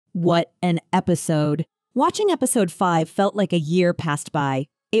What an episode. Watching episode 5 felt like a year passed by.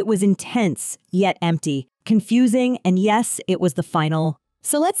 It was intense, yet empty, confusing, and yes, it was the final.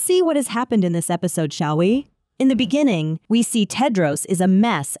 So let's see what has happened in this episode, shall we? In the beginning, we see Tedros is a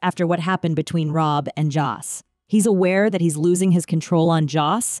mess after what happened between Rob and Joss. He's aware that he's losing his control on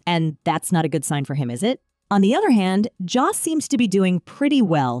Joss, and that's not a good sign for him, is it? On the other hand, Joss seems to be doing pretty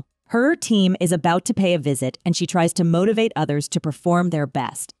well. Her team is about to pay a visit, and she tries to motivate others to perform their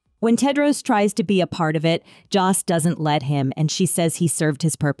best. When Tedros tries to be a part of it, Joss doesn't let him, and she says he served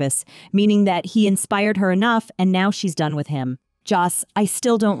his purpose, meaning that he inspired her enough, and now she's done with him. Joss, I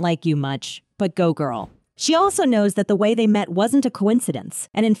still don't like you much, but go girl. She also knows that the way they met wasn't a coincidence,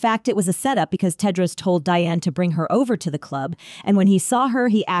 and in fact it was a setup because Tedros told Diane to bring her over to the club, and when he saw her,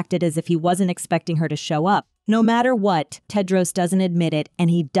 he acted as if he wasn't expecting her to show up. No matter what, Tedros doesn't admit it, and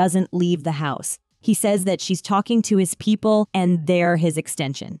he doesn't leave the house. He says that she's talking to his people, and they're his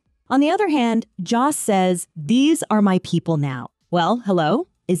extension. On the other hand, Joss says, "These are my people now." Well, hello?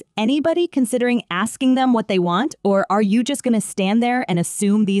 Is anybody considering asking them what they want, or are you just going to stand there and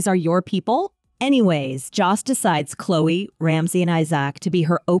assume these are your people? Anyways, Joss decides Chloe, Ramsey, and Isaac to be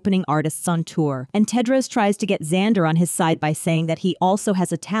her opening artists on tour, and Tedros tries to get Xander on his side by saying that he also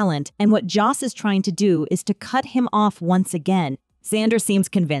has a talent, and what Joss is trying to do is to cut him off once again. Xander seems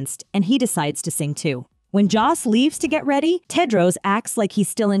convinced, and he decides to sing too. When Joss leaves to get ready, Tedros acts like he's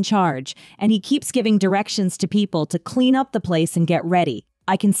still in charge, and he keeps giving directions to people to clean up the place and get ready.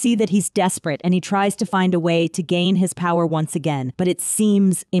 I can see that he's desperate and he tries to find a way to gain his power once again, but it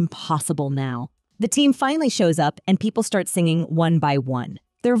seems impossible now. The team finally shows up and people start singing one by one.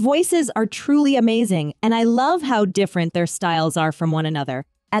 Their voices are truly amazing, and I love how different their styles are from one another.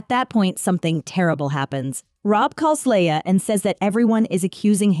 At that point, something terrible happens. Rob calls Leia and says that everyone is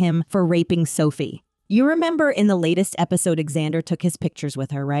accusing him for raping Sophie. You remember in the latest episode, Xander took his pictures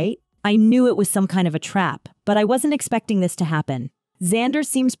with her, right? I knew it was some kind of a trap, but I wasn't expecting this to happen. Xander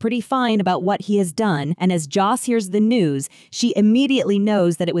seems pretty fine about what he has done, and as Joss hears the news, she immediately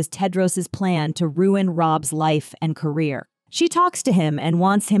knows that it was Tedros' plan to ruin Rob's life and career. She talks to him and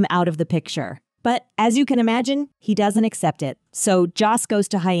wants him out of the picture. But as you can imagine, he doesn't accept it. So Joss goes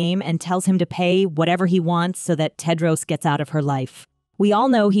to Haim and tells him to pay whatever he wants so that Tedros gets out of her life. We all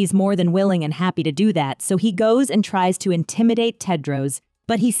know he's more than willing and happy to do that, so he goes and tries to intimidate Tedros,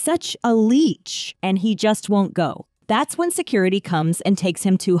 but he's such a leech, and he just won't go. That's when security comes and takes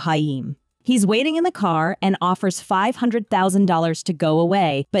him to Haim. He's waiting in the car and offers $500,000 to go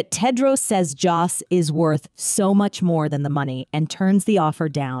away, but Tedros says Joss is worth so much more than the money and turns the offer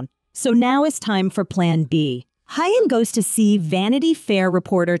down. So now it's time for Plan B. Haim goes to see Vanity Fair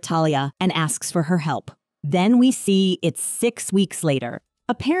reporter Talia and asks for her help. Then we see it's 6 weeks later.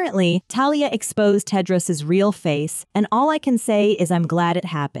 Apparently, Talia exposed Tedros' real face, and all I can say is I'm glad it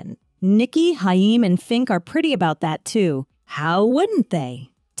happened. Nikki, Haim, and Fink are pretty about that too. How wouldn't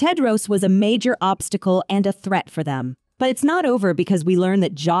they? Tedros was a major obstacle and a threat for them. But it's not over because we learn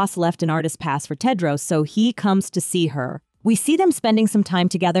that Joss left an artist pass for Tedros, so he comes to see her. We see them spending some time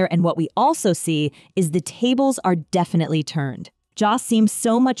together, and what we also see is the tables are definitely turned. Joss seems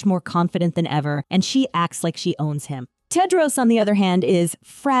so much more confident than ever, and she acts like she owns him. Tedros, on the other hand, is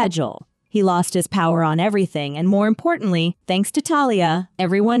fragile. He lost his power on everything, and more importantly, thanks to Talia,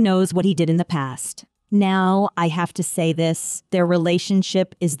 everyone knows what he did in the past. Now, I have to say this, their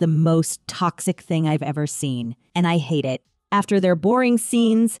relationship is the most toxic thing I've ever seen, and I hate it. After their boring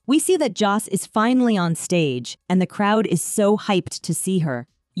scenes, we see that Joss is finally on stage, and the crowd is so hyped to see her.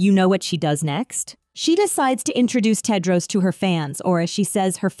 You know what she does next? She decides to introduce Tedros to her fans, or as she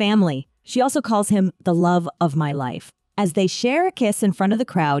says, her family. She also calls him the love of my life. As they share a kiss in front of the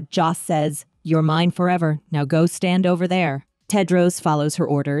crowd, Joss says, "You're mine forever. Now go stand over there." Tedros follows her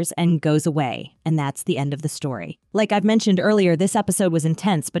orders and goes away, and that's the end of the story. Like I've mentioned earlier, this episode was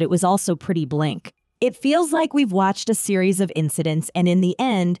intense, but it was also pretty blank. It feels like we've watched a series of incidents, and in the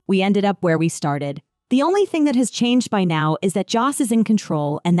end, we ended up where we started. The only thing that has changed by now is that Joss is in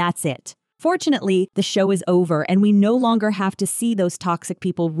control, and that's it. Fortunately, the show is over, and we no longer have to see those toxic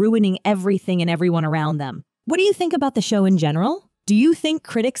people ruining everything and everyone around them. What do you think about the show in general? Do you think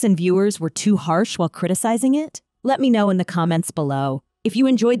critics and viewers were too harsh while criticizing it? Let me know in the comments below. If you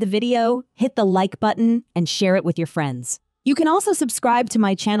enjoyed the video, hit the like button and share it with your friends. You can also subscribe to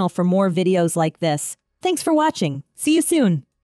my channel for more videos like this. Thanks for watching. See you soon.